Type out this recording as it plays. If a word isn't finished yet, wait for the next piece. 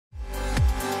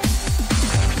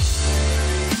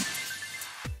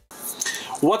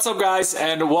What's up guys,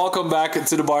 and welcome back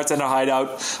to the Bartender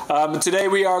Hideout. Today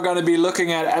we are going to be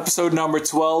looking at episode number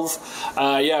 12.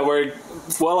 Yeah, we're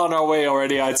well on our way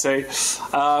already, I'd say.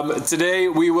 Today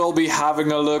we will be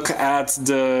having a look at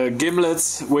the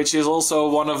Gimlet, which is also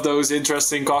one of those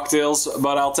interesting cocktails,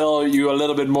 but I'll tell you a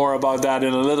little bit more about that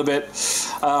in a little bit.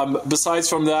 Besides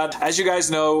from that, as you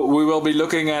guys know, we will be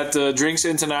looking at the Drinks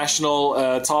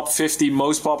International top 50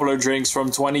 most popular drinks from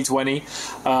 2020,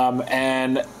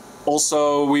 and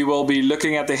also, we will be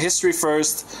looking at the history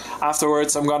first.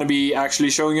 Afterwards, I'm going to be actually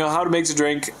showing you how to make the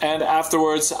drink. And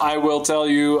afterwards, I will tell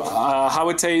you how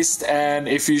it tastes and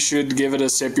if you should give it a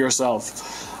sip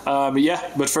yourself. Yeah,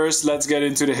 but first, let's get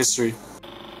into the history.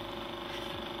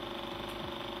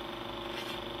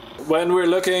 When we're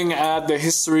looking at the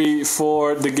history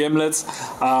for the Gimlet,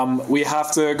 we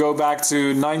have to go back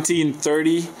to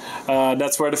 1930.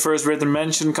 That's where the first written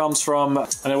mention comes from,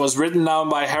 and it was written down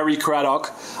by Harry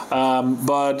Craddock.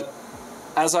 But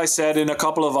as I said in a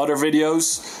couple of other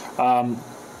videos,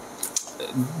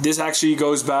 this actually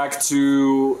goes back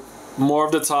to more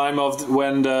of the time of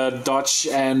when the Dutch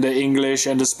and the English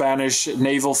and the Spanish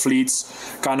naval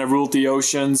fleets kind of ruled the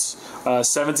oceans. Late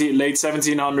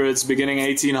 1700s, beginning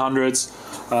 1800s.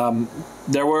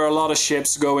 There were a lot of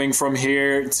ships going from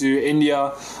here to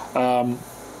India,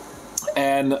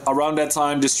 and around that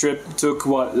time this trip took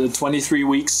 23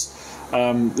 weeks.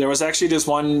 There was actually this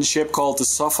one ship called the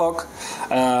Suffolk.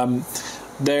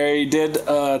 They did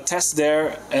a test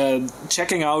there,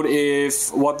 checking out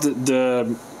what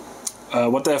the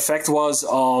effect was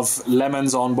of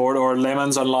lemons on board, or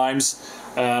lemons and limes,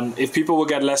 if people would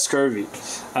get less scurvy.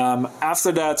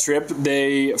 After that trip,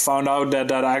 they found out that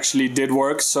that actually did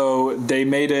work, so they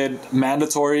made it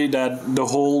mandatory that the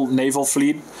whole naval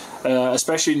fleet,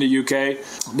 especially in the UK,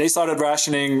 they started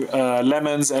rationing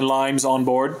lemons and limes on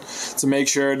board to make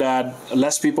sure that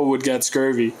less people would get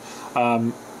scurvy.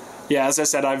 Yeah, as I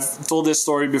said, I've told this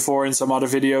story before in some other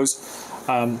videos.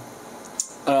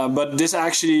 But this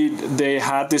actually, they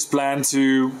had this plan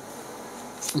to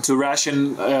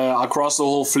ration across the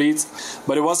whole fleet,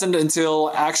 but it wasn't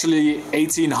until actually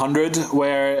 1800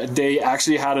 where they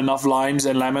actually had enough limes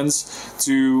and lemons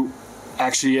to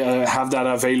actually have that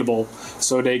available,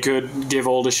 so they could give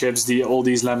all the ships all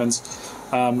these lemons.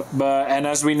 And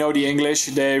as we know, the English,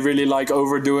 they really like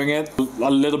overdoing it a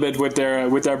little bit with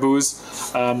their booze.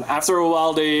 After a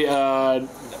while,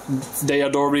 they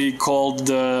adorably called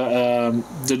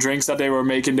the drinks that they were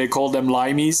making, they called them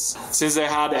limeys, since they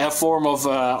had a form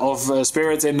of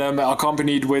spirit in them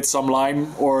accompanied with some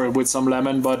lime or with some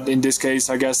lemon, but in this case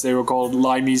I guess they were called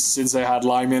limeys since they had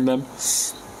lime in them.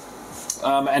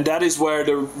 And that is where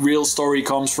the real story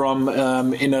comes from,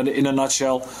 in a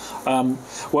nutshell.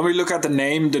 When we look at the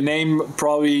name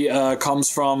probably comes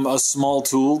from a small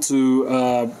tool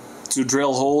to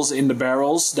drill holes in the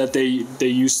barrels that they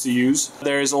used to use.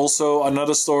 There is also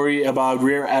another story about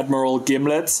Rear Admiral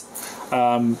Gimlet,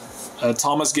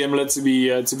 Thomas Gimlet to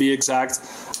be exact.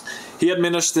 He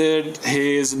administered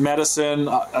his medicine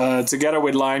together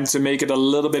with lime to make it a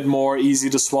little bit more easy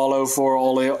to swallow for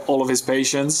all of his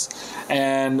patients,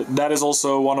 and that is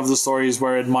also one of the stories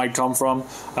where it might come from.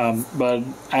 But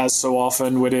as so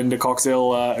often within the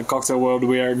cocktail world,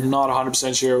 we are not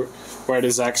 100% sure where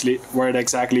it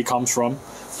exactly comes from.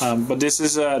 But this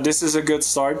is a good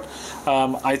start.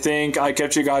 I think I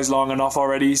kept you guys long enough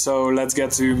already, so let's get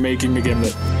to making the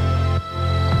Gimlet.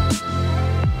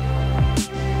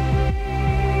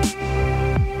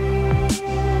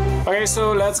 Okay,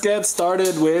 so let's get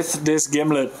started with this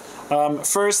Gimlet.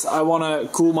 First, I want to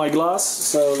cool my glass,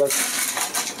 so let's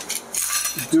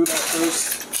do that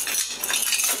first.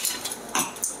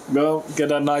 Get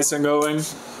that nice and going,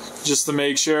 just to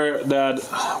make sure that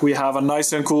we have a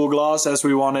nice and cool glass as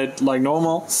we want it, like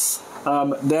normal.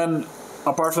 Then,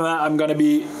 apart from that, I'm going to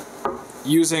be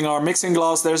using our mixing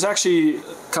glass. There's actually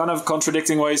kind of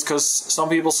contradicting ways, because some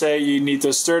people say you need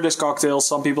to stir this cocktail,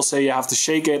 some people say you have to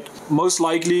shake it. Most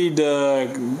likely the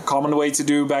common way to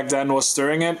do back then was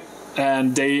stirring it,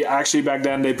 and they actually back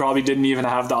then they probably didn't even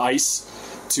have the ice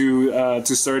to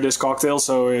stir this cocktail,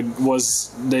 so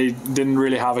they didn't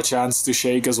really have a chance to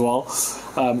shake as well.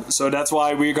 So that's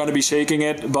why we're going to be shaking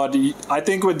it. But I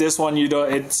think with this one,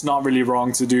 it's not really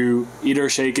wrong to do either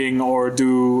shaking or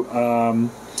to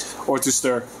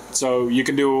stir. So you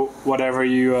can do whatever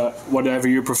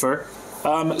you prefer.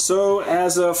 So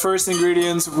as a first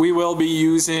ingredient, we will be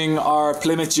using our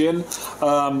Plymouth gin.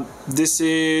 This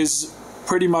is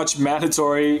pretty much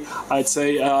mandatory, I'd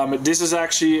say. This is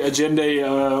actually a gin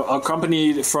a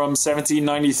company from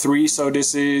 1793, so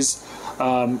this is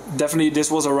Definitely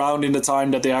this was around in the time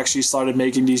that they actually started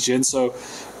making these gins, so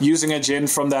using a gin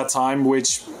from that time,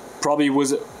 which probably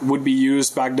would be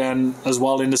used back then as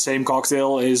well in the same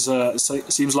cocktail, is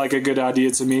seems like a good idea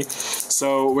to me.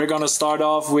 So we're gonna start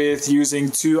off with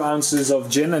using 2 ounces of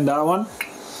gin in that one.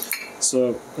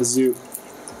 So let's do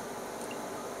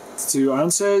 2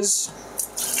 ounces.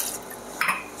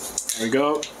 There we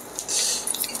go.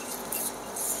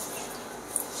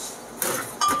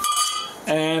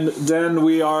 And then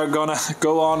we are gonna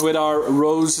go on with our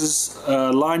Rose's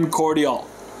Lime Cordial.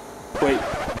 Wait,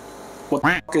 what the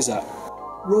f is that?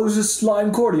 Rose's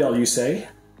Lime Cordial, you say?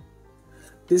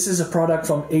 This is a product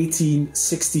from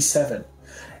 1867.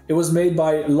 It was made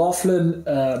by Laughlin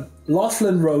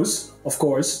Rose, of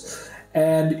course,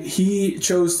 and he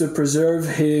chose to preserve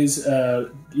his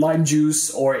lime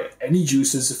juice, or any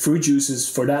juices, fruit juices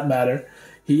for that matter.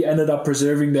 He ended up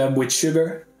preserving them with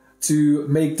sugar to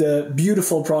make the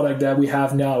beautiful product that we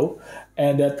have now,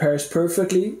 and that pairs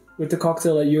perfectly with the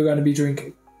cocktail that you're going to be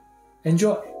drinking.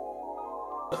 Enjoy!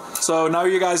 So now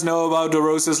you guys know about the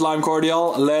Rose's Lime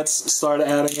Cordial. Let's start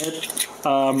adding it.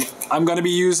 I'm going to be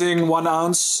using 1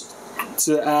 ounce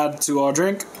to add to our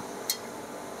drink.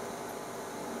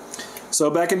 So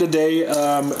back in the day,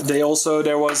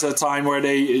 there was a time where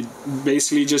they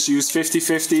basically just used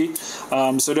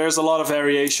 50-50. So there's a lot of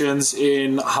variations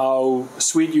in how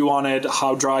sweet you want it,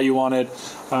 how dry you want it.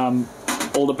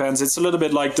 All depends. It's a little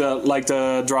bit like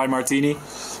the dry martini.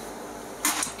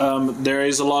 There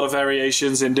is a lot of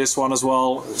variations in this one as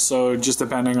well. So just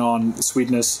depending on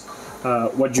sweetness,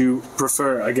 what you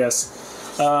prefer, I guess.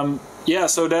 Yeah,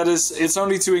 so it's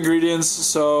only 2 ingredients,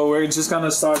 so we're just gonna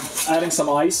start adding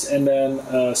some ice and then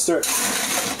stir.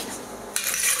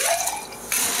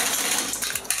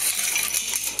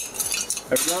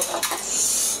 There we go.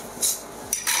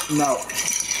 Now,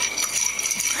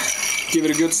 give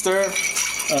it a good stir.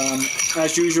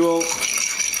 As usual,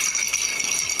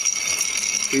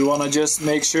 we wanna just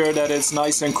make sure that it's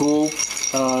nice and cool,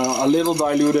 a little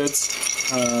diluted.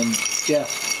 Yeah,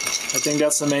 I think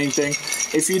that's the main thing.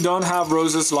 If you don't have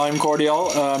Rose's Lime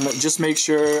Cordial, just make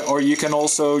sure, or you can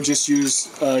also just use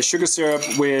sugar syrup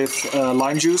with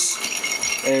lime juice.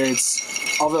 It's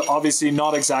obviously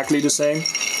not exactly the same,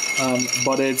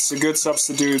 but it's a good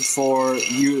substitute for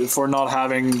not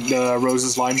having the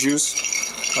Rose's lime juice.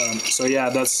 So yeah,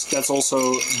 that's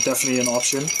also definitely an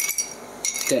option.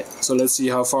 Okay, so let's see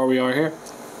how far we are here.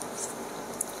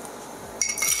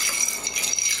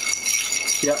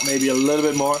 Yeah, maybe a little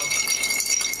bit more.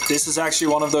 This is actually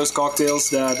one of those cocktails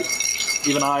that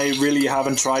even I really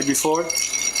haven't tried before.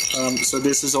 So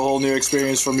this is a whole new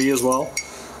experience for me as well.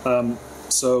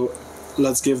 So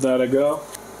let's give that a go.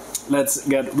 Let's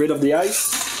get rid of the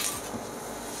ice.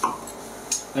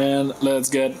 And let's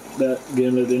get that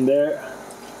gimlet in there.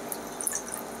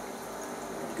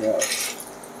 Go.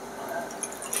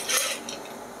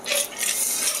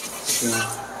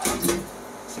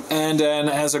 And then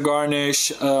as a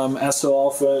garnish, as so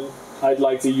often, I'd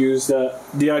like to use the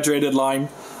dehydrated lime,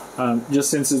 just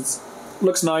since it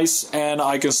looks nice and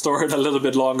I can store it a little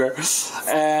bit longer.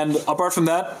 And apart from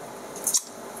that,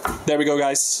 there we go,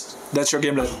 guys. That's your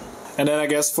gimlet. And then I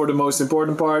guess for the most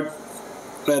important part,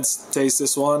 let's taste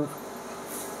this one.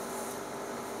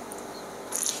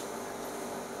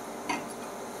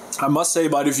 I must say,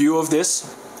 by the view of this,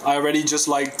 I already just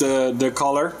like the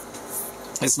color.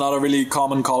 It's not a really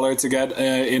common color to get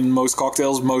in most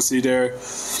cocktails. Mostly they're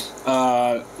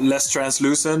less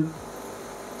translucent,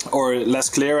 or less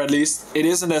clear at least. It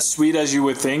isn't as sweet as you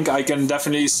would think. I can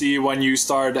definitely see when you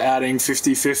start adding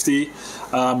 50-50,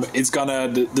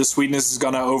 the sweetness is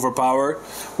gonna overpower,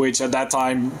 which at that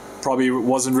time probably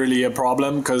wasn't really a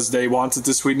problem because they wanted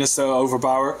the sweetness to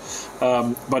overpower.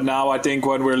 But now I think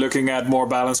when we're looking at more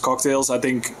balanced cocktails, I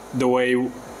think the way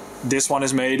this one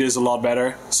is made is a lot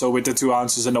better. So with the 2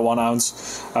 ounces and the 1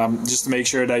 ounce, just to make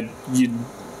sure that you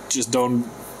just don't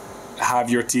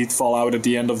have your teeth fall out at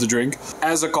the end of the drink.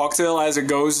 As a cocktail, as it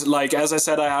goes, like as I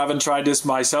said, I haven't tried this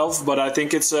myself, but I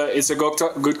think it's a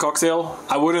good cocktail.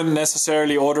 I wouldn't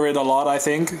necessarily order it a lot, I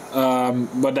think,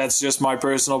 but that's just my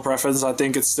personal preference. I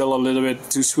think it's still a little bit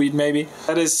too sweet, maybe.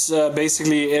 That is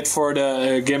basically it for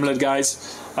the gimlet, guys.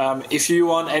 If you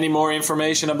want any more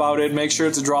information about it, make sure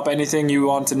to drop anything you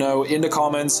want to know in the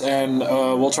comments, and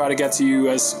we'll try to get to you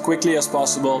as quickly as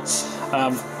possible.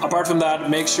 Apart from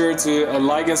that, make sure to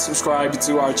like and subscribe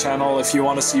to our channel if you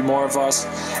want to see more of us.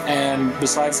 And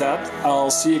besides that,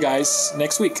 I'll see you guys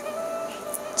next week.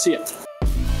 See ya.